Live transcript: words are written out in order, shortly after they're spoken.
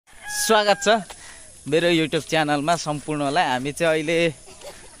स्वागत छ मेरो युट्युब च्यानलमा सम्पूर्णलाई। हामी चाहिँ अहिले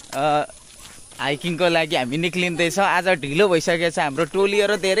हाइकिङको लागि हामी निक्लिँदैछौँ। आज ढिलो भइसकेको छ, हाम्रो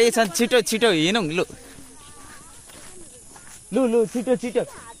टोलीहरू धेरै छन्। छिटो छिटो हिँडौँ लु लु लु छिटो छिटो।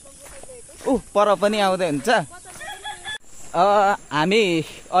 पर पनि आउँदै हुन्छ। हामी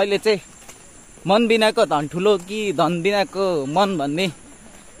अहिले चाहिँ मन बिनाको धन ठुलो कि धन बिनाको मन भन्ने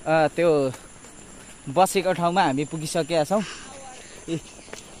त्यो बसेको ठाउँमा हामी पुगिसकेका छौँ।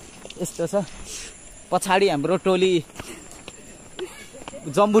 यस्तो छ पछाडि हाम्रो टोली,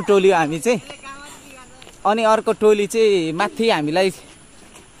 जम्बू टोली हामी चाहिँ, अनि अर्को टोली चाहिँ माथि। हामीलाई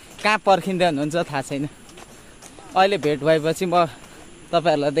कहाँ पर्खिँदै हुनुहुन्छ थाहा छैन। अहिले भेट भएपछि म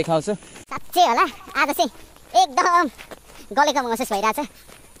तपाईँहरूलाई देखाउँछु। साँच्चै होला आज चाहिँ एकदम गलेको महसुस भइरहेछ।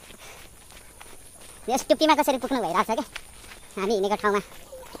 यस टुप्पीमा कसरी पुग्नु भइरहेछ क्या हामी हिँडेको ठाउँमा।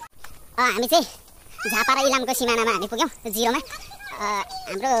 हामी चाहिँ झापा र इलामको सिमानामा हामी पुग्यौँ, जिरोमा।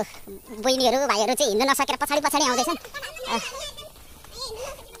 हाम्रो बहिनीहरू भाइहरू चाहिँ हिँड्न नसकेर पछाडि पछाडि आउँदैछन्।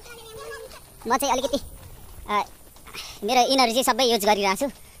 म चाहिँ अलिकति मेरो इनर्जी सबै युज गरिरहेको छु,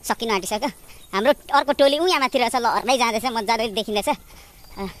 सकिनु आँटिसक्यो। हाम्रो अर्को टोली यहाँ माथि रहेछ, लहर्दै जाँदैछ, मजाले देखिँदैछ,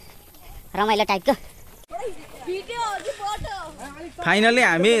 रमाइलो टाइपको। फाइनली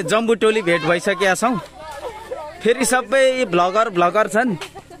हामी जम्बू टोली भेट भइसकेका छौँ। फेरि सबै भ्लगर छन्।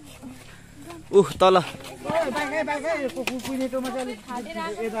 तल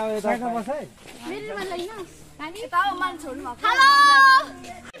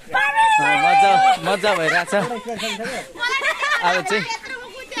मजा भइरहेछ। अब चाहिँ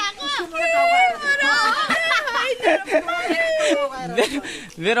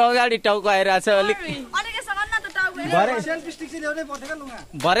मेरो अगाडि टाउको आइरहेछ अलिक।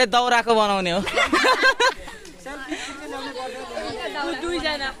 भरे दाउराको बनाउने हो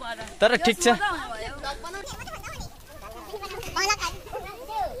तर ठिक छ।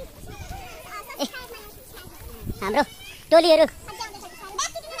 हाम्रो टोलीहरू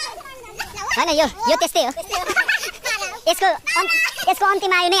होइन, यो त्यस्तै हो। यसको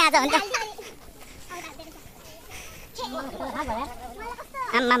अन्तिम आयु नै आज हुन्छ।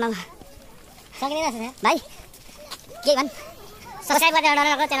 आम्मा भाइ के भन्, सब्सक्राइब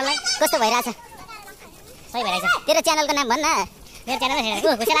गरेर च्यानललाई। कस्तो भइरहेछ? सही भइरहेछ। तेरो च्यानलको नाम भन्न। मेरो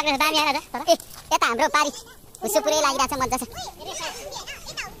च्यानलमा खुसी लाग्दैछ, दामी आएर। ए यता हाम्रो पारी हुस्सो पुरै लागिरहेछ, मजा छ।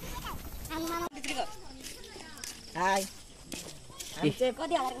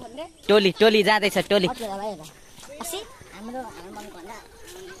 टोली जाँदैछ।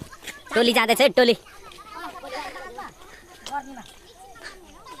 टोली जाँदैछ। टोली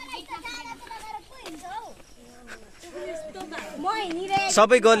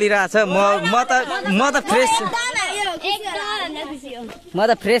सबै गलिरहेछ। म त फ्रेस छु। म त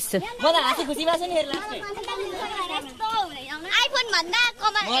फ्रेस छु। आइफोन भन्दा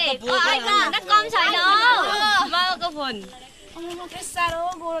कम छैन बाबाको फोन।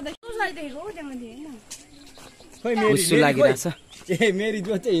 खुसी लागिरहेछ।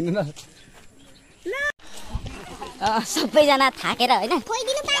 सबैजना थाकेर होइन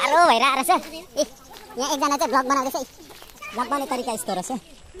गाह्रो भइरहेको रहेछ। ए यहाँ एकजना चाहिँ भ्लग बनाउँदैछ। भ्लग बनाउने तरिका यस्तो रहेछ।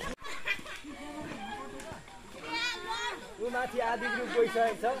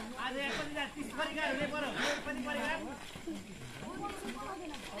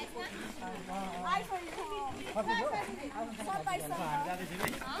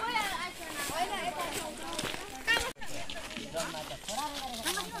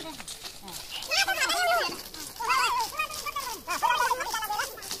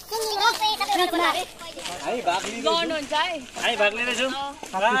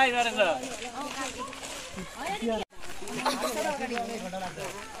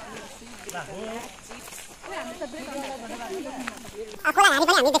 हामी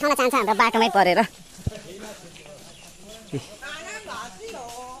देखाउन चाहन्छ हाम्रो बाटोमै परेर।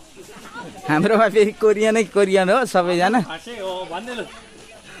 हाम्रोमा फेरि कोरियन हो सबैजना।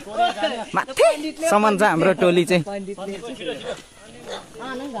 माथिसम्म छ हाम्रो टोली चाहिँ।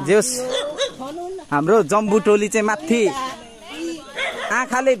 जोस् हाम्रो जम्बू टोली चाहिँ माथि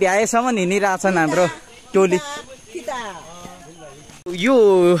आँखाले भ्याएसम्म हिँडिरहेछन् हाम्रो टोली। यो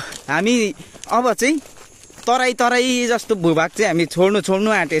हामी अब चाहिँ तराई जस्तो भूभाग चाहिँ हामी छोड्नु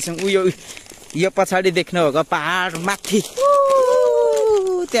आँटेछौँ। यो पछाडि देख्नु भएको पहाड माथि,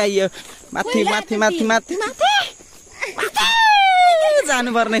 त्यहाँ यो माथि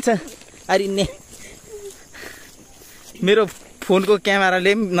जानुपर्ने छ। अरे ने मेरो फोनको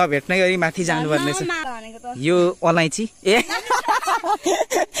क्यामेराले पनि नभेट्ने गरी माथि जानुपर्ने छ। यो अलैँची ए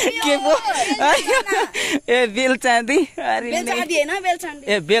के पो ए बेलचाँदी।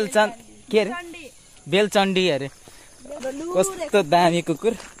 ए बेलचन्द के अरे बेलचण्डी अरे। कस्तो दामी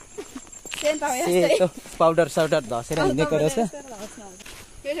कुकुर। सेतो पाउडर साउडर धसेर हिँडेको रहेछ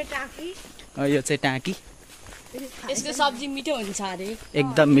यो चाहिँ टाँकी यसको सब्जी मिठो हुन्छ अरे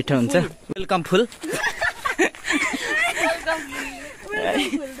एकदम मिठो हुन्छ वेलकम फुल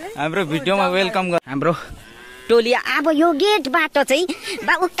हाम्रो भिडियोमा वेलकम हाम्रो टोली अब यो गेटबाट चाहिँ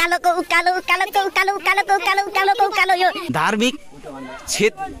उकालो यो धार्मिक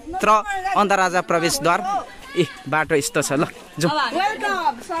क्षेत्र अन्धराजा प्रवेशद्वार ए बाटो यस्तो छ ल जो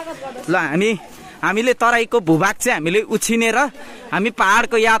ल हामीले तराईको भूभाग चाहिँ हामीले उछिनेर हामी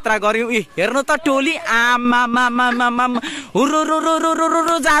पहाडको यात्रा गर्यौं हेर्नु त टोली आमा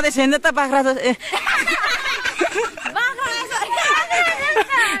हुरु जाँदैछ नि त बाख्रा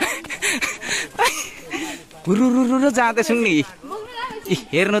हुरु जाँदैछौँ नि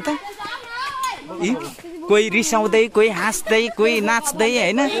हेर्नु त कोही रिसाउँदै कोही हाँस्दै कोही नाच्दै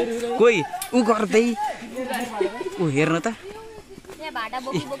होइन कोही उ गर्दै ऊ हेर्नु त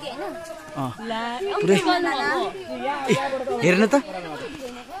हेर्नु त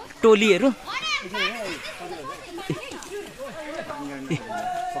टोलीहरू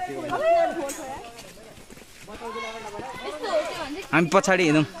हामी पछाडि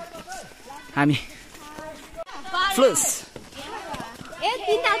हिँडौँ हामी फ्लस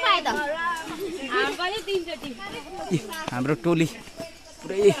हाम्रो टोली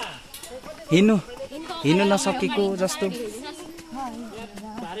पुरै हिँड्नु नसकेको जस्तो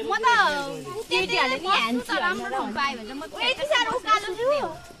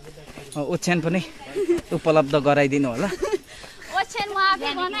ओछ्यान पनि उपलब्ध गराइदिनु होला ओछ्यान म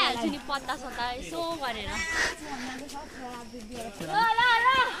आफै बनाइहाल्छु नि पत्ता सत्ता यसो गरेर ल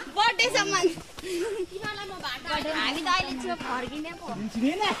बर्थडे सम्मान हामी त अहिले चाहिँ फर्किने पो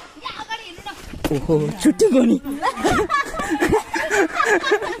अगाडि हेर्नु न ओहो छुट्टी गनी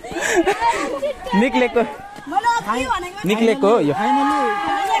निक्लेको हो यो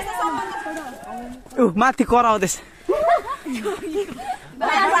माथि कराउँदैछ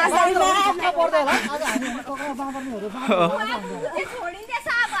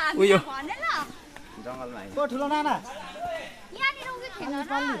उयो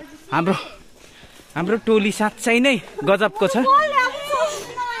हाम्रो टोली साँच्चै नै गजबको छ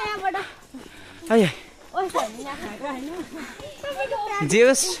जे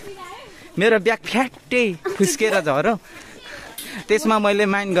होस् मेरो ब्याग फ्याट्टै फुस्केर झरौ त्यसमा मैले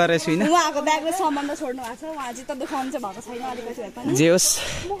माइन्ड गरेको छुइनँ उहाँको ब्यागले सम्बन्ध छोड्नु भएको छ उहाँ चाहिँ त दुखाउनु चाहिँ भएको छैन अलिकति भए पनि जे होस्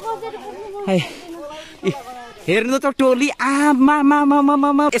हेर्नु त टोली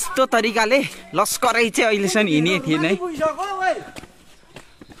आमा यस्तो तरिकाले लस्करै चाहिँ अहिलेसम्म हिँडे थिएन है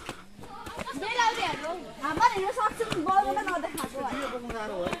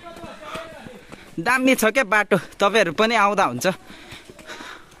दामी छ क्या बाटो तपाईहरु पनि आउँदा हुन्छ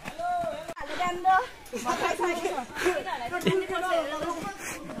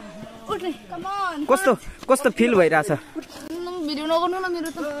कस्तो फिल भइराछ भिडियो नगर्नु न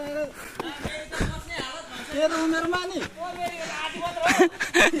मेरो त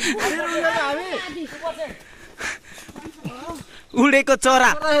उडेको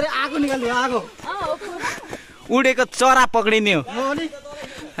चरा उडेको चरा पक्रिने हो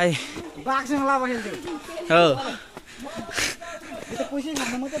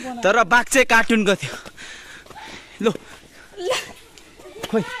तर बाघ चाहिँ कार्टुनको थियो लो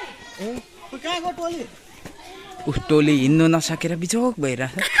खोइ टोली हिँड्नु नसकेर बिजोक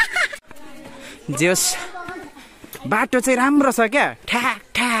भइरहेछ जेस बाटो चाहिँ राम्रो छ क्या ठ्याक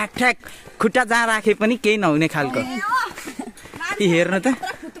ठ्याक ठ्याक खुट्टा जहाँ राखे पनि केही नहुने खालको हेर्नु त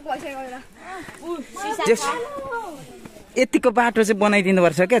जेस यतिको बाटो चाहिँ बनाइदिनु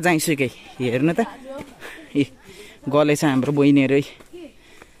पर्छ क्या जहीँसुकै हेर्नु त गलेछ हाम्रो बहिनीहरू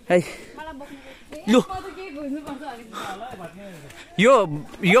है लु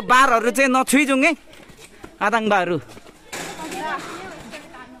यो बारहरू चाहिँ नछुइजाउँ है आदाङ बारहरू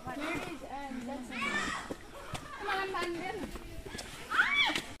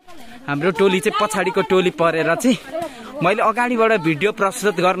हाम्रो टोली चाहिँ पछाडिको टोली परेर चाहिँ मैले अगाडिबाट भिडियो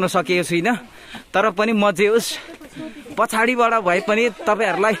प्रस्तुत गर्न सकेको छुइनँ तर पनि म जे होस् पछाडिबाट भए पनि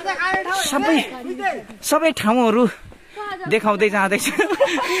तपाईहरुलाई सबै ठाउँहरू देखाउँदै जाँदैछ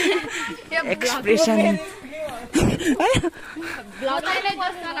एक्सप्रेसन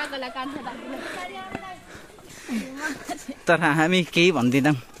तर हामी केही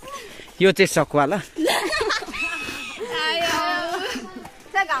भन्दिनौँ यो चाहिँ सकवाला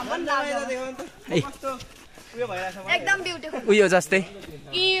एकदम ब्युटिफुल उयो जस्तै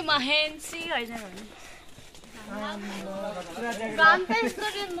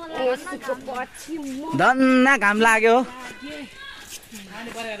धन्ना घाम लाग्यो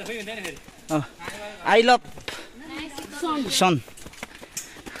आई लभ सन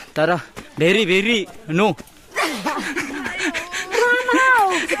तर भेरी भेरी नो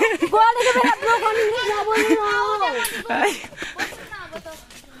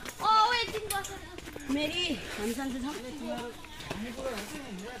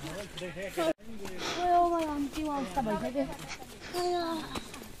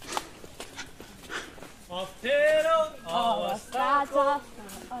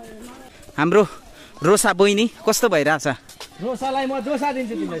हाम्रो रोसा बहिनी कस्तो भइरहेछ? रोसालाई म जोसा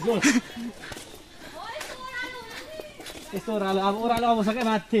दिन्छु तिमीलाई जोस। यस्तो ओह्रालो अब ओह्रालो आउँछ क्या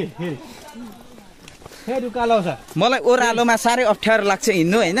माथि फेरि उकालो आउँछ। मलाई ओह्रालोमा साह्रै अप्ठ्यारो लाग्छ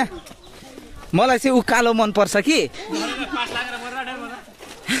हिँड्नु होइन। मलाई चाहिँ उकालो मनपर्छ कि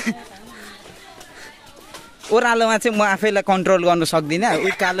ओह्रालोमा चाहिँ म आफैलाई कन्ट्रोल गर्नु सक्दिनँ।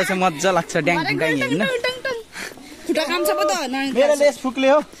 उकालो चाहिँ मजा लाग्छ ड्याङ ड्याङ हिँड्नु। मेरो लेस फुक्ले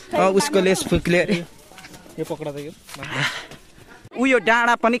हो। उसको लेस फुक्ले अरे। यो पक्रा त यो उयो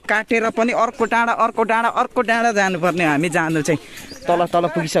डाँडा पनि काटेर पनि अर्को डाँडा जानुपर्ने। हामी जानु चाहिँ तल तल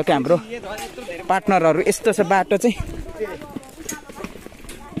पुगिसक्यो। हाम्रो पार्टनरहरू यस्तो छ बाटो चाहिँ।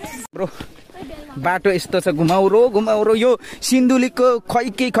 हाम्रो बाटो यस्तो छ घुमाउरो यो सिन्धुलीको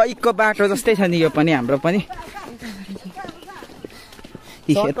खैको बाटो जस्तै छ नि यो पनि हाम्रो पनि।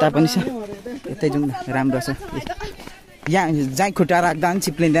 यता पनि छ यतै जाउँ न राम्रो छ। यहाँ जहीँ खुट्टा राख्दा पनि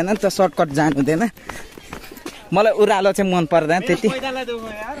चिप्लिँदैन नि त सर्टकट जानु हुँदैन। मलाई ओह्रालो चाहिँ मन पर्दैन त्यति।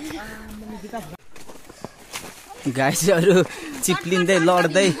 गाइसहरू चिप्लिँदै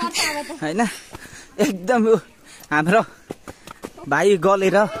लड्दै होइन एकदम हाम्रो भाइ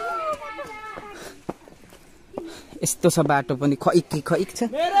गलेर यस्तो छ बाटो पनि खैक छ।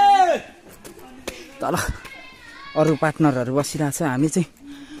 तल अरू पार्टनरहरू बसिरहेछ। हामी चाहिँ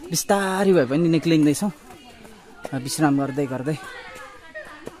बिस्तारै भए पनि निक्लिँदैछौँ विश्राम गर्दै गर्दै।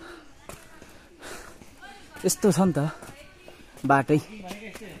 यस्तो छ नि त बाटै।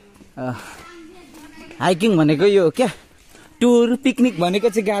 हाइकिङ भनेको यो क्या टुर पिकनिक भनेको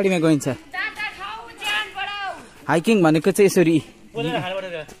चाहिँ गाडीमा गइन्छ। हाइकिङ भनेको चाहिँ यसरी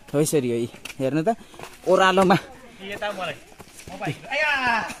हो यसरी हो। हेर्नु त ओह्रालोमा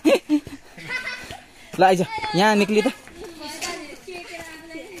ल आइज यहाँ निक्ली त।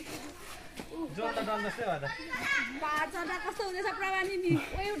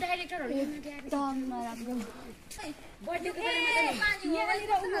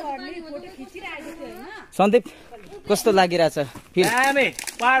 सन्दीप कस्तो लागिरहेछ?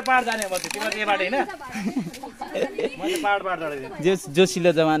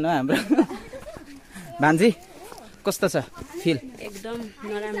 जोसिलो जमाना हाम्रो भान्जी कस्तो छ फिल? एकदम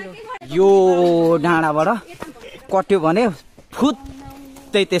नराम्रो। यो डाँडाबाट कट्यो भने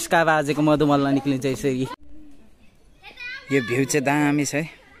फुत्तै त्यसका बाजेको मधुमल्ला निक्लिन्छ यसरी। यो भ्यू चाहिँ दामी छ है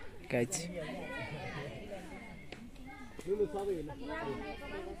गाइज।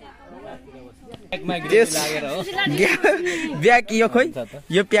 ब्याग यो खोइ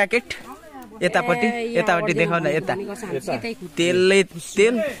यो प्याकेट यतापट्टि देखाउ न। यता तेल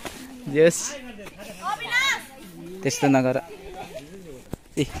यस त्यस्तो नगर।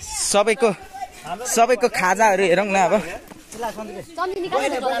 ए सबैको खाजाहरू हेरौँ न अब।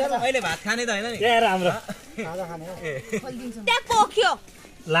 अहिले भात खाने त होइन नि हाम्रो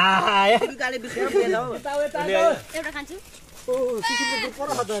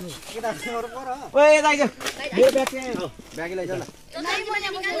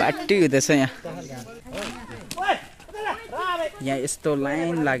पार्टी हुँदैछ यहाँ यस्तो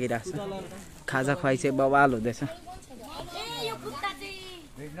लाइन लागिरहेछ। खाजा खुवाइ चाहिँ बवाल हुँदैछ।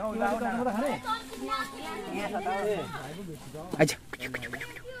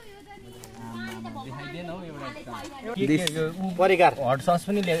 परिकार हट सस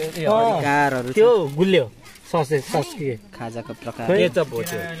पनि त्यो गुल्यो सस के खाजाको प्रकार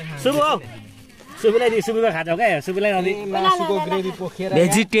सुबुलाई खाजाउ क्या सुबुलाई मासुको ग्रेभी पोखेर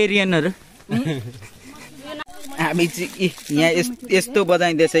भेजिटेरियनहरू हामी चाहिँ यहाँ यस्तो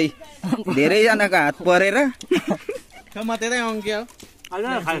बजाइँदैछ धेरैजनाको हात परेर। म त्यतै अङ्क्यो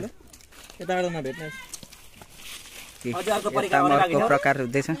यताबाट नभेट्ने अर्को प्रकार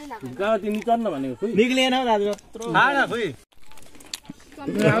हुँदैछ। निक्लिएन दाजु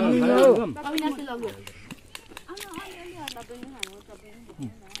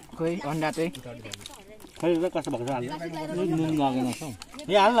खोइ अन्डा चाहिँ कस्तो भएको छ नुन लगेन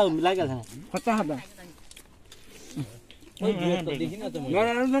ए हाल लागेको छैन कता खाँदा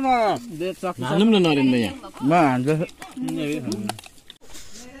हाल्नु न नरेन्द्र यहाँ म हान्छु।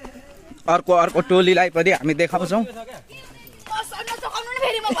 अर्को टोलीलाई पनि हामी देखाउँछौँ।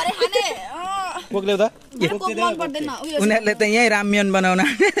 उनीहरूले त यहीँ राम्यन बनाउन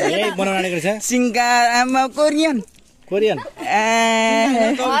आएको रहेछ। सिङ्गारामा कोरियन कोरियन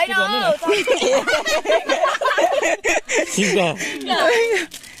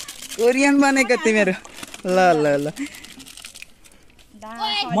कोरियन बनेको तिमीहरू ल ल ल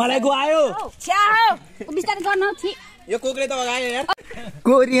मलाई गो आयो बिस्तारै गर्नु यो कुकुरले त अगायो यार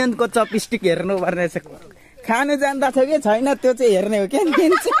कोरियनको चपस्टिक हेर्नु पर्ने छ खानु जान्दा छ कि छैन त्यो चाहिँ हेर्ने हो क्या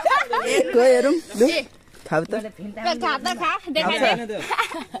को हेरौँ खाऊ त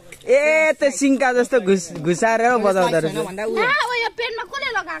ए त्यो सिङ्का जस्तो घुसाएर बजाउँदो रहेछ पेनमा कसले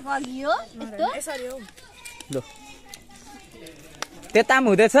लगाएको अघि हो ल त्यता पनि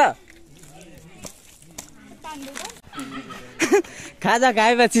हुँदैछ खाजा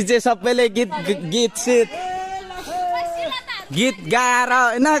खाएपछि चाहिँ सबैले गीत गाएर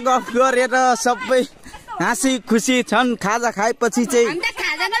होइन गफ गरेर सबै हाँसी खुसी छन् खाजा खाएपछि चाहिँ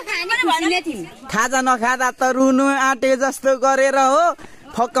खाजा नखाँदा त रुनु आँटे जस्तो गरेर हो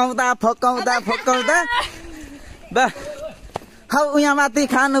फकाउँदा फकाउँदा फकाउँदा हौ यहाँ माथि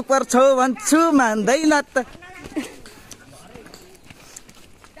खानु पर्छ भन्छु मान्दैन त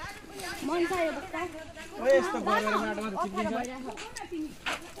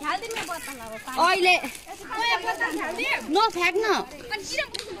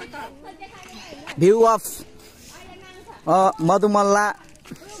भ्यू अफ मधुमल्ला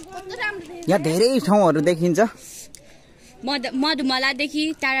यहाँ धेरै ठाउँहरू देखिन्छ मधुमलादेखि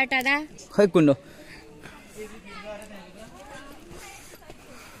टाढा टाढा खै कुन हो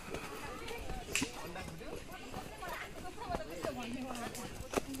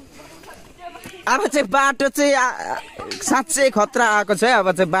अब चाहिँ बाटो चाहिँ साँच्चै खतरा आएको छ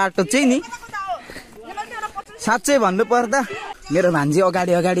अब चाहिँ बाटो चाहिँ नि साँच्चै भन्नु पर्दा मेरो भान्जी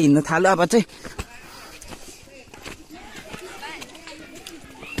अगाडि अगाडि हिँड्नु थाल्यो अब चाहिँ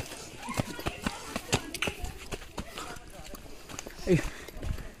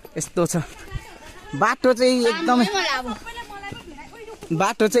यस्तो छ बाटो चाहिँ एकदमै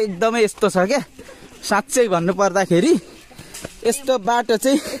यस्तो छ क्या साँच्चै भन्नु पर्दाखेरि यस्तो बाटो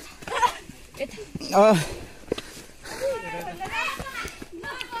चाहिँ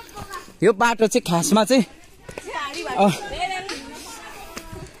यो बाटो चाहिँ खासमा चाहिँ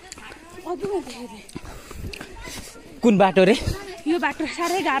कुन बाटो रे यो बाटो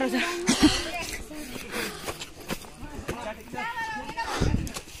साह्रै गाह्रो छ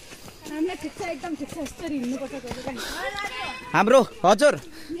हाम्रो हजुर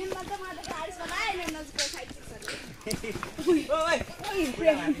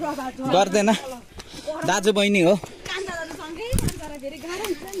गर्दैन दाजु बहिनी हो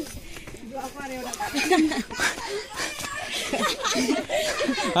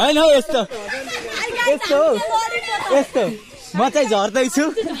होइन हौ यस्तो म चाहिँ झर्दैछु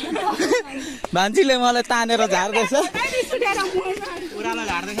भान्जीले मलाई तानेर झार्दैछ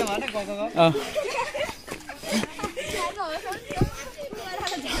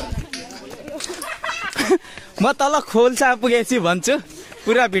म तल खोल्सा पुगेपछि भन्छु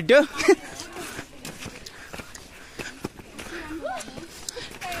पुरा भिडियो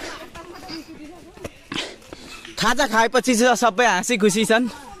खाजा खाएपछि चाहिँ सबै हाँसी खुसी छन्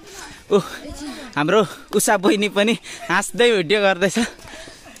हाम्रो उषा बहिनी पनि हाँस्दै भिडियो गर्दैछ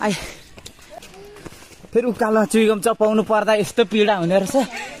आइ फेरि उकालो चुइगम चपाउनु पर्दा यस्तो पीडा हुने रहेछ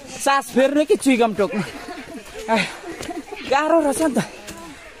सास फेर्नु कि चुइगम टोक्नु गाह्रो रहेछ नि त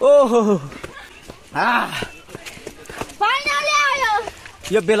ओहो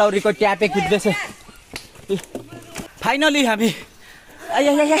यो बेलौरीको ट्यापे कुद्दैछ फाइनली हामी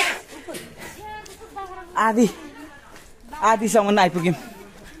आधीसम्म आइपुग्यौँ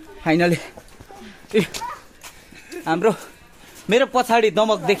फाइनली हाम्रो मेरो पछाडि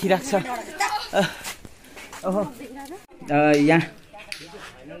दमक देखिरहेको छ यहाँ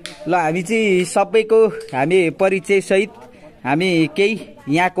ल हामी चाहिँ सबैको हामी परिचय सहित हामी केही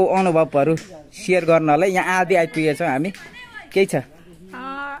यहाँको अनुभवहरू सेयर गर्नलाई यहाँ आधी आइपुगेछौँ हामी केही छ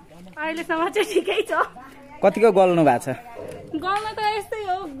अहिलेसम्म चाहिँ ठिकै छ कतिको गल्नु भएको छ गल्न त यस्तै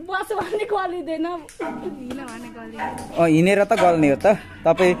हो बस्यो भने गलिँदैन हिँडेर त गल्ने हो त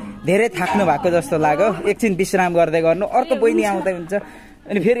तपाईँ धेरै थाक्नु भएको जस्तो लाग्यो एकछिन विश्राम गर्दै गर्नु अर्को बहिनी आउँदै हुन्छ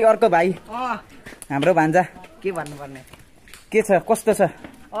अनि फेरि अर्को भाइ हाम्रो भान्जा के भन्नुपर्ने के छ कस्तो छ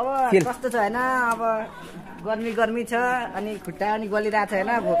अब कस्तो छ होइन अब गर्मी छ अनि खुट्टा पनि गलिरहेको छ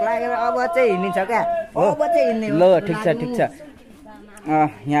होइन भोक लागेर अब चाहिँ हिँडिन्छ क्या अब चाहिँ हिँड्ने ल ठिक छ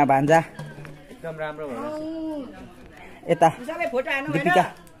यहाँ भान्जा एकदम राम्रो यता दिपिका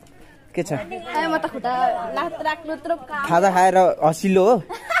के छ म त खुट्टा राख्नु खाजा खाएर हसिलो हो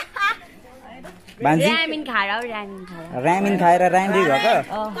भान्जी रामिन खाएर ऱ्यान्डी भएको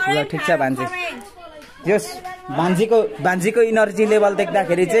ल ठिक छ भान्जी यस भान्जीको इनर्जी लेभल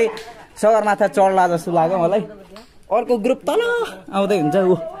देख्दाखेरि चाहिँ सगरमाथा चढ्ला जस्तो लाग्यो मलाई अर्को ग्रुप तल आउँदै हुन्छ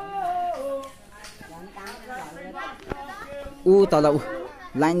ऊ तल ऊ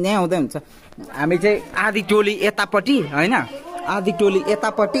लाइन नै आउँदै हुन्छ हामी चाहिँ आधी टोली यतापट्टि होइन आधी टोली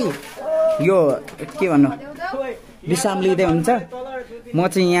यतापट्टि यो के भन्नु विश्राम लिँदै हुन्छ म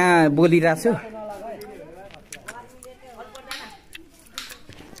चाहिँ यहाँ बोलिरहेको छु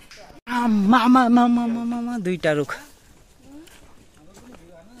आमा दुईटा रुख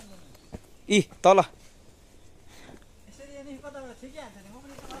इ तल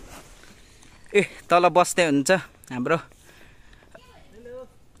ए तल बस्दै हुन्छ हाम्रो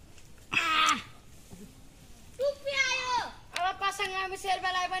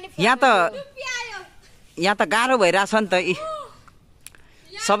यहाँ त गाह्रो भइरहेछ नि त यी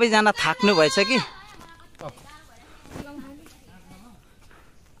सबैजना थाक्नु भएछ कि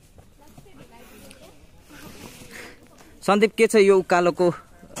सन्दीप के छ यो उकालोको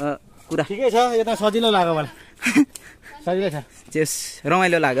कुरा ठिकै छ यो त सजिलो लाग्यो मलाई सजिलो छ त्यस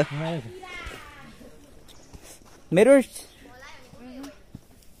रमाइलो लाग्यो मेरो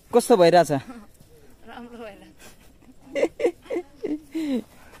कस्तो भइरहेछ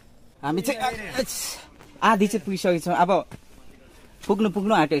हामी चाहिँ आधी चाहिँ पुगिसकेको छौँ अब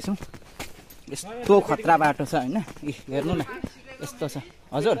पुग्नु आँटेको छौँ यस्तो खतरा बाटो छ होइन हेर्नु न यस्तो छ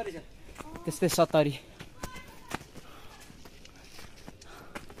हजुर त्यस्तै 70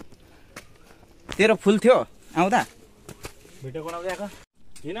 तेरो फुल थियो आउँदा भिडियो बनाउँदै आएको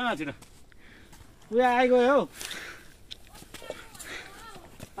किन छिटो उयो आइगयो हौ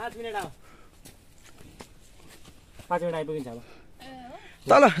 5 मिनेट आऊ 5 मिनेट आइपुगिन्छ अब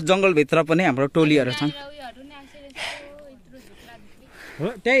तल जङ्गलभित्र पनि हाम्रो टोलीहरू छन् हो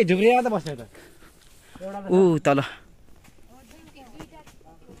त्यही झुक्रिएर त बस्ने त ऊ तल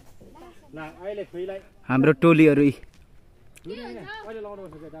ल अहिले खुइलाई हाम्रो टोलीहरू अहिले लाउनु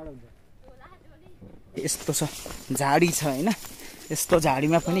पर्छ जाडो हुन्छ यस्तो छ झाडी छ होइन यस्तो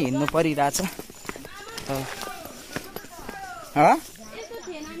झाडीमा पनि हिँड्नु परिरहेछ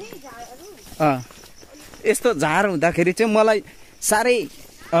यस्तो झार हुँदाखेरि चाहिँ मलाई साह्रै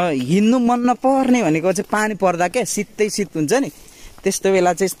हिँड्नु मन नपर्ने भनेको चाहिँ पानी पर्दा क्या शीतै शीत हुन्छ नि त्यस्तो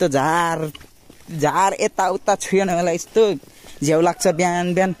बेला चाहिँ यस्तो झार यताउता छुएन बेला यस्तो झ्याउ लाग्छ बिहान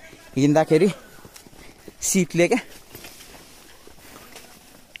बिहान हिँड्दाखेरि शीतले क्या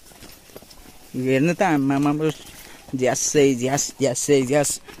हेर्नु त आमा झ्यासै झ्यास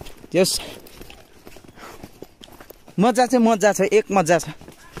मजा छ एक मजा छ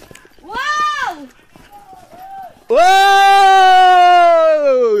ओ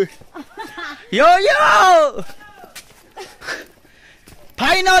यो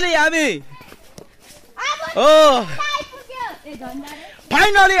फाइनली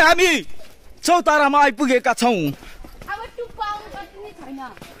हामी चौतारामा आइपुगेका छौँ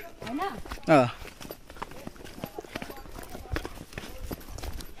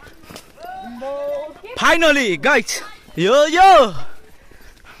फाइनली गाइज यो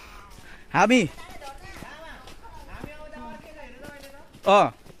हामी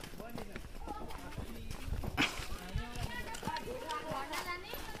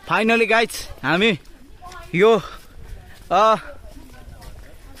फाइनली गाइज हामी यो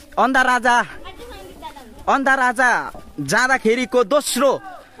अन्धराजा जाँदाखेरिको दोस्रो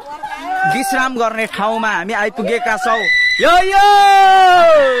विश्राम गर्ने ठाउँमा हामी आइपुगेका छौँ यो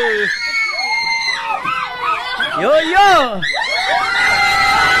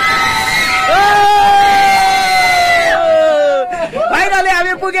फाइनली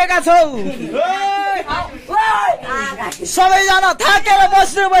हामी पुगेका छौँ सबैजना थाकेर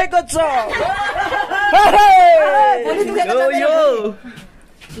बस्नु भएको छ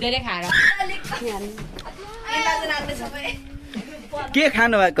के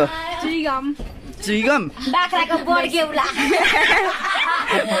खानु भएको चुइगम बाख्राको बर्केउला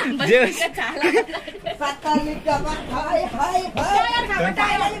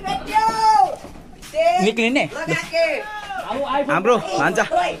निक्लिने हाम्रो भन्छ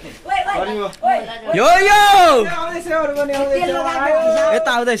यो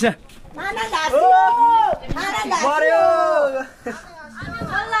यता आउँदैछ यो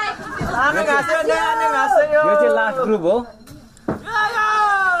चाहिँ लास्ट ग्रुप हो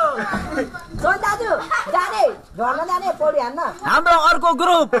हाम्रो अर्को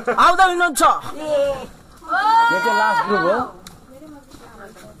ग्रुप आउँदै हुनुहुन्छ यो चाहिँ लास्ट ग्रुप हो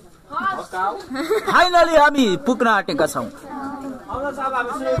फाइनली हामी पुग्न आँटेका छौँ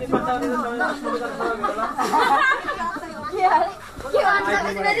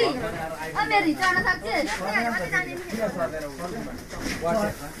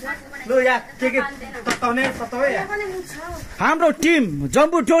हाम्रो टिम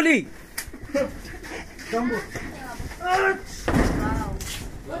जम्बू टोली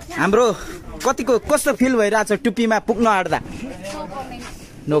हाम्रो कतिको कस्तो फिल भइरहेछ टुप्पीमा पुग्न आँट्दा?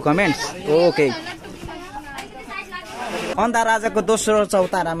 No comments. ओके। अन्धाराजाको दोस्रो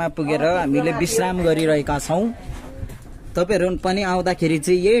चौतारामा पुगेर हामीले विश्राम गरिरहेका छौँ। तपाईँहरू पनि आउँदाखेरि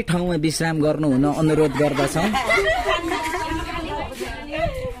चाहिँ यही ठाउँमा विश्राम गर्नु हुन अनुरोध गर्दछौँ।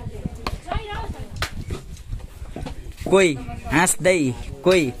 कोही हाँस्दै,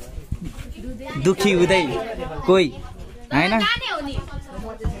 कोही दुखी हुँदै, कोही होइन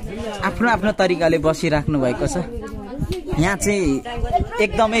आफ्नो आफ्नो तरिकाले बसिराख्नु भएको छ। यहाँ चाहिँ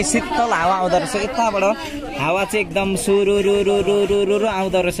एकदमै शीतल हावा आउँदो रहेछ। यताबाट हावा चाहिँ एकदम सुरुरु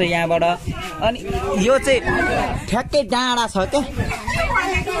आउँदो रहेछ यहाँबाट। अनि यो चाहिँ ठ्याक्कै डाँडा छ क्या,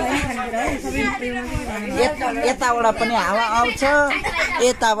 यताबाट पनि हावा आउँछ,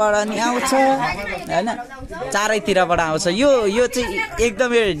 यताबाट नि आउँछ होइन, चारैतिरबाट आउँछ। यो चाहिँ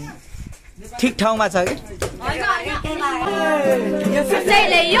एकदमै ठिक ठाउँमा छ कि।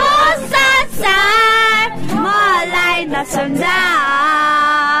 यो संसार मलाई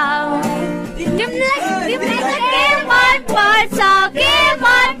नसम्झाऊ, तिमीलाई के मन पर्छ के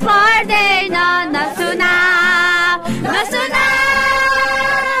मन पर्दैन नसुना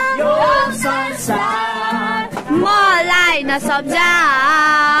यो संसार मलाई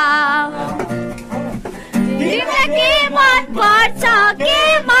नसम्झाऊ, तिमीलाई के मन पर्छ के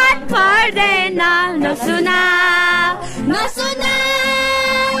मन पर्दैन नसुना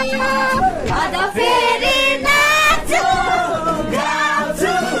अझ फेरि नाच्छु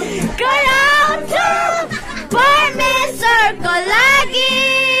गाउँछु कराउँछु परमेश्वरको लागि,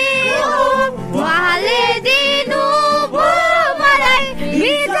 उहाँले दिनु मलाई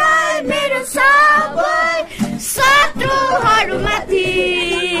विजय मेरो सबै शत्रुहरूमाथि।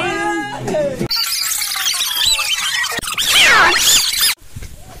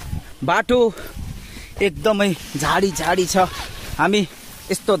 बाटो एकदमै झाडी छ। हामी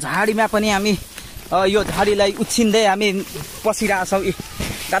यस्तो झाडीमा पनि हामी यो झाडीलाई उछिन्दै हामी पसिरहेछौँ।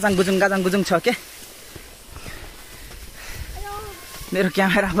 गाजाङ गुजुङ छ क्या। मेरो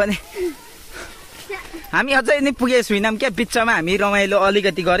क्यामेरा पनि हामी अझै नै पुगेको छैनौँ क्या। बिचमा हामी रमाइलो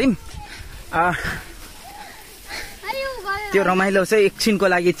अलिकति गऱ्यौँ। त्यो रमाइलो चाहिँ एकछिनको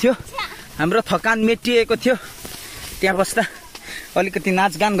लागि थियो। हाम्रो थकान मेटिएको थियो। त्यहाँ बस्दा अलिकति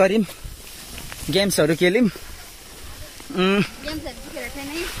नाचगान गऱ्यौँ, गेम्सहरू खेल्यौँ,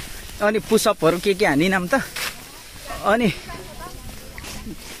 अनि पुसअपहरू के हानिनौँ त। अनि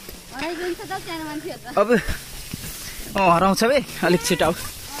अब हराउँछ बे अलिक छिटो।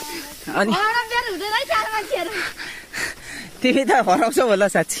 अनि तिमी त हराउँछौ होला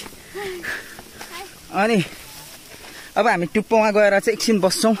साँच्ची। अनि अब हामी टुप्पोमा गएर चाहिँ एकछिन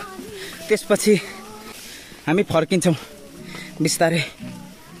बस्छौँ, त्यसपछि हामी फर्किन्छौँ बिस्तारै।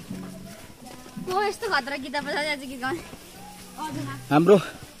 हाम्रो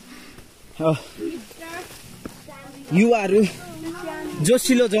युवाहरू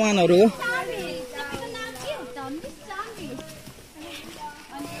जोसिलो जवानहरू हो।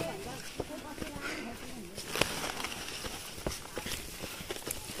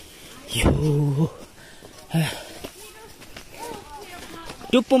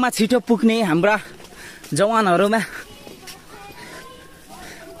 टुप्पोमा छिटो पुग्ने हाम्रा जवानहरूमा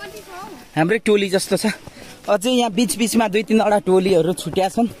हाम्रै टोली जस्तो छ। अझै यहाँ बिचमा 2-3वटा टोलीहरू छुट्या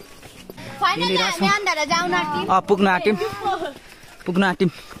छन्। पुग्न आँट्यौँ।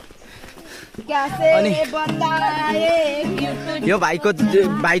 अनि यो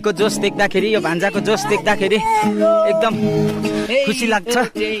भाइको जोस देख्दाखेरि, यो भान्जाको जोस देख्दाखेरि एकदम खुसी लाग्छ।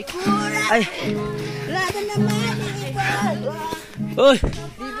 ओ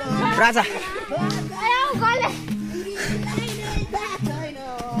राजा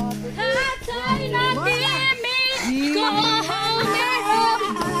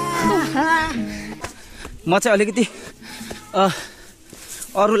म चाहिँ अलिकति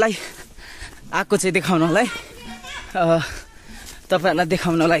अरूलाई आएको चाहिँ देखाउनलाई, तपाईँहरूलाई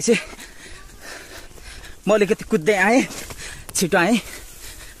देखाउनलाई चाहिँ म अलिकति कुद्दै आएँ, छिटो आएँ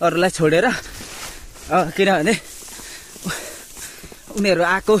अरूलाई छोडेर। किनभने उनीहरू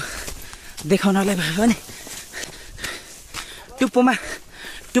आएको देखाउनलाई भयो भने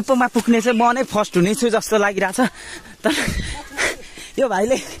टुप्पोमा पुग्ने चाहिँ म नै फर्स्ट हुनेछु जस्तो लागिरहेछ। तर यो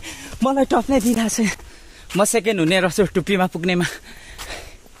भाइले मलाई टप नै दिइरहेछ। म सेकेन्ड हुने रहेछु टुप्पीमा पुग्नेमा।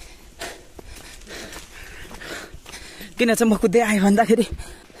 किन चाहिँ म कुद्दै आएँ भन्दाखेरि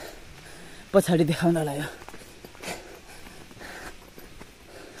पछाडि देखाउनलाई हो।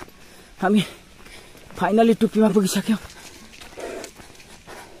 हामी फाइनली टुप्पीमा पुगिसक्यौँ।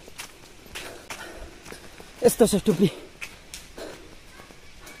 यस्तो छ टुप्पी,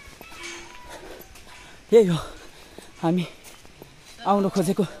 यही हो हामी आउनु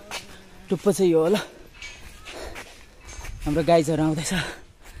खोजेको टुप्पो चाहिँ यो हो ल हाम्रो गाइजहरू आउँदैछ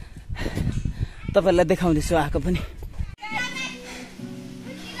तपाईहरुलाई देखाउँदैछु आएको पनि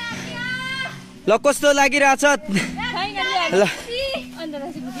ल कस्तो लागिरहेछ ल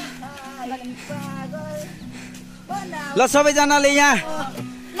ल सबैजनाले यहाँ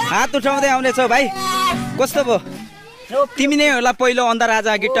हात उठाउँदै आउनेछौ भाइ कस्तो भयो तिमी नै होला पहिलो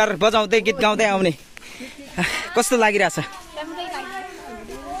अन्धराजा गिटार बजाउँदै गीत गाउँदै आउने कस्तो लागिरहेछ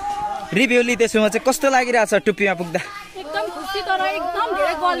रिभ्यू लिँदैछु म चाहिँ कस्तो लागिरहेछ टुप्पीमा पुग्दा एकदम खुसी तर एकदम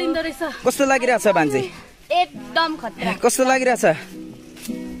धेरै गलिन्दो रहेछ कस्तो लागिरहेछ भान्जी एकदम खतरा कस्तो लागिरहेछ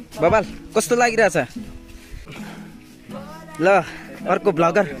बबाल कस्तो लागिरहेछ ल अर्को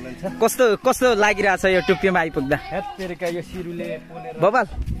भ्लगर कस्तो कस्तो लागिरहेछ यो टुप्पीमा आइपुग्दा यो सिरुले बबाल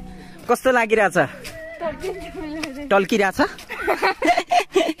कस्तो लागिरहेछ टल्किरहेछ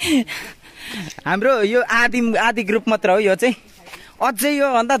हाम्रो यो आदि ग्रुप मात्र हो यो चाहिँ अझै यो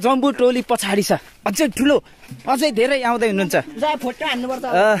भन्दा जम्बु टोली पछाडि छ अझै ठुलो अझै धेरै आउँदै हुनुहुन्छ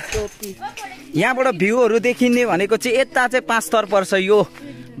यहाँबाट भ्यूहरू देखिने भनेको चाहिँ यता चाहिँ 5 स्तर पर्छ यो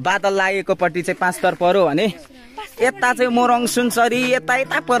बादल लागेको पट्टि चाहिँ 5 स्तर पर्यो भने यता चाहिँ मोरङ सुनसरी यता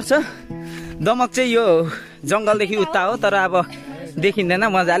यता पर्छ दमक चाहिँ यो जङ्गलदेखि उता हो तर अब देखिँदैन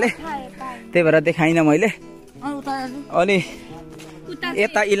मजाले त्यही भएर देखाइनँ मैले अनि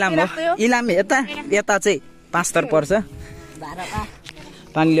यता इलाम हो इलाम यता चाहिँ 5 स्तर पर्छ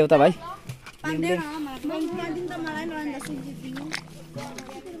पानी ल्याउ त भाइ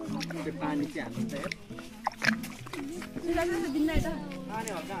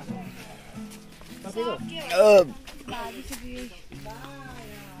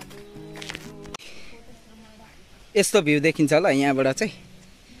यस्तो भ्यू देखिन्छ ल यहाँबाट चाहिँ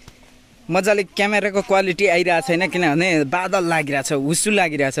मजाले क्यामेराको क्वालिटी आइरहेको छैन किनभने बादल लागिरहेछ हुसु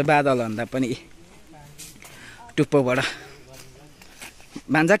लागिरहेछ बादल भन्दा पनि टुप्पोबाट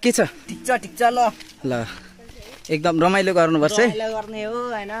भान्जा के छ ठिक छ ल ल एकदम रमाइलो गर्नुपर्छ है गर्ने हो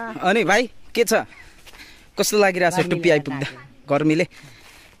हैन अनि भाइ के छ कस्तो लागिरहेछ टुप्पी आइपुग्दा गर्मीले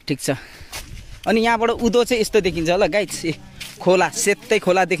ठिक छ अनि यहाँबाट उदो चाहिँ यस्तो देखिन्छ ल गाइस खोला सेतै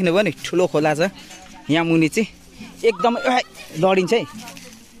खोला देख्नुभयो नि ठुलो खोला छ यहाँ मुनि चाहिँ एकदम लडिन्छ है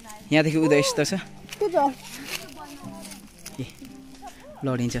यहाँदेखि उदो यस्तो छ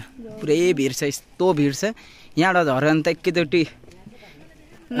लडिन्छ पुरै भिड छ यस्तो भिड छ यहाँबाट झऱ्यो भने त एकैचोटि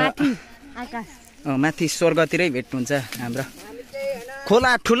माथि स्वर्गतिरै भेट्नुहुन्छ हाम्रो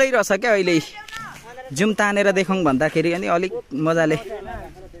खोला ठुलै रहेछ क्या अहिले जुम तानेर देखाउँ भन्दाखेरि अनि अलिक मजाले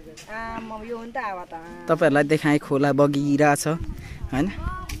तपाईँहरूलाई देखाएँ खोला बगिरहेछ होइन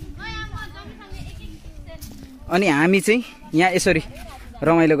अनि हामी चाहिँ यहाँ यसरी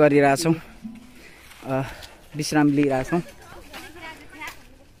रमाइलो गरिरहेछौँ विश्राम लिइरहेछौँ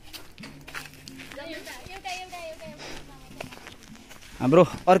हाम्रो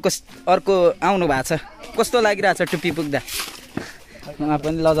अर्को आउनु भएको छ कस्तो लागिरहेछ टुप्पी पुग्दा उहाँ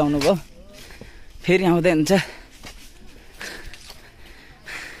पनि लजाउनु भयो फेरि आउँदै हुन्छ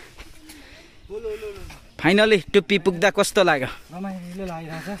फाइनली टुप्पी पुग्दा कस्तो लाग्यो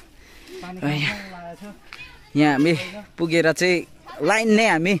यहाँ हामी पुगेर चाहिँ लाइन नै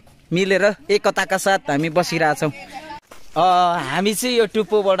हामी मिलेर एकताका साथ हामी बसिरहेछौँ हामी चाहिँ यो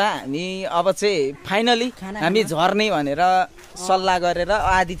टुप्पोबाट हामी अब चाहिँ फाइनली हामी झर्ने भनेर सल्लाह गरेर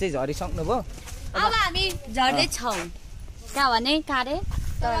आधी चाहिँ झरिसक्नु भयो अब हामी झर्दै छौँ कहाँ भने कारे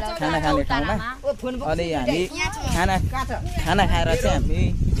खाना खाने ठाउँमा अनि हामी खाना खाएर चाहिँ हामी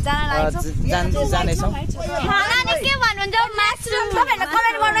जानेछौँ खानाले के भन्नुहुन्छ मसरुम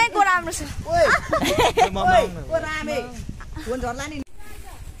तपाईहरुले कमेन्ट गर्नु को राम्रो छ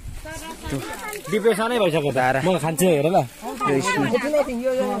डिप्रेसनै भइसक्यो धारा म खान्छु हेर ल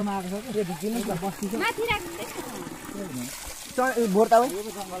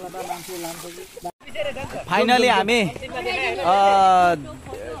फाइनली हामी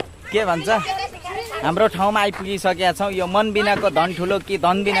के भन्छ हाम्रो ठाउँमा आइपुगिसकेका छौँ यो मन बिनाको धन ठुलो कि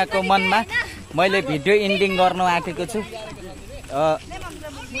धन बिनाको मनमा मैले भिडियो एन्डिङ गर्नु आँटेको छु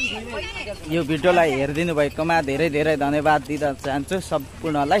यो भिडियोलाई हेरिदिनु भएकोमा धेरै धेरै धन्यवाद दिन चाहन्छु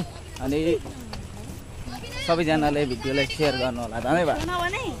सम्पूर्णलाई अनि सबैजनाले भिडियोलाई सेयर गर्नु होला धन्यवाद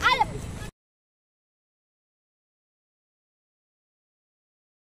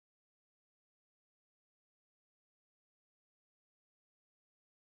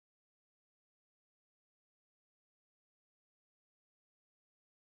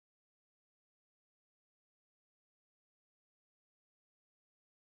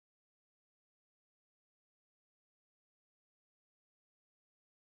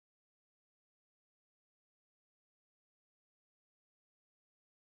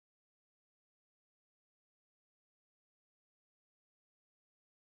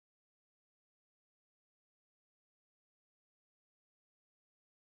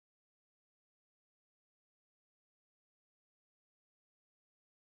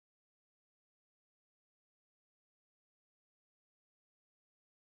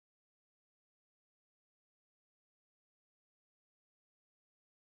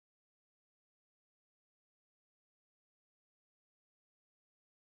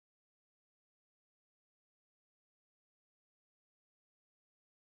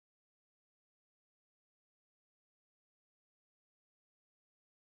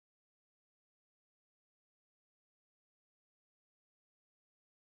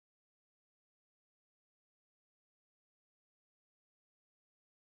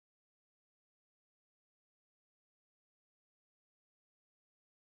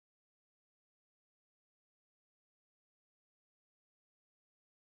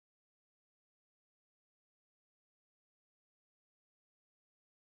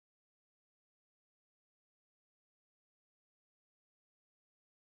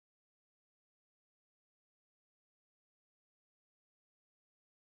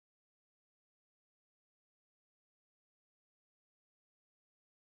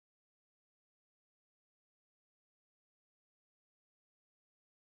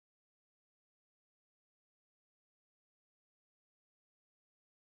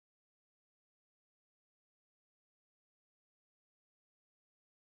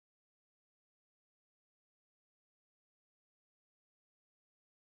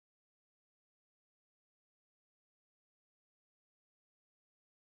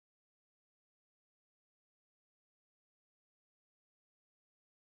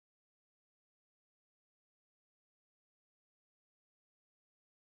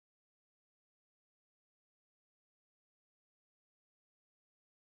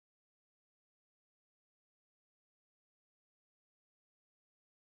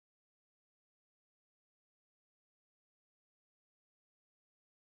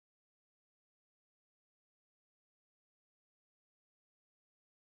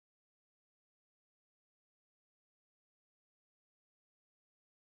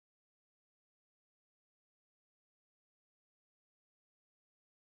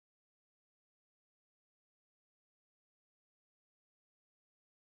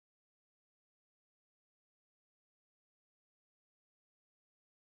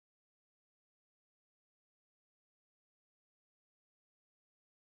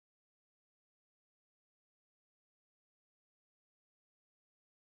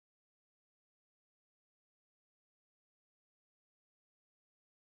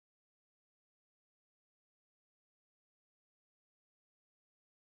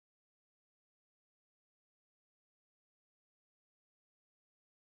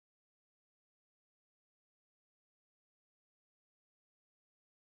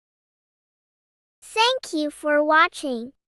Thank you for watching.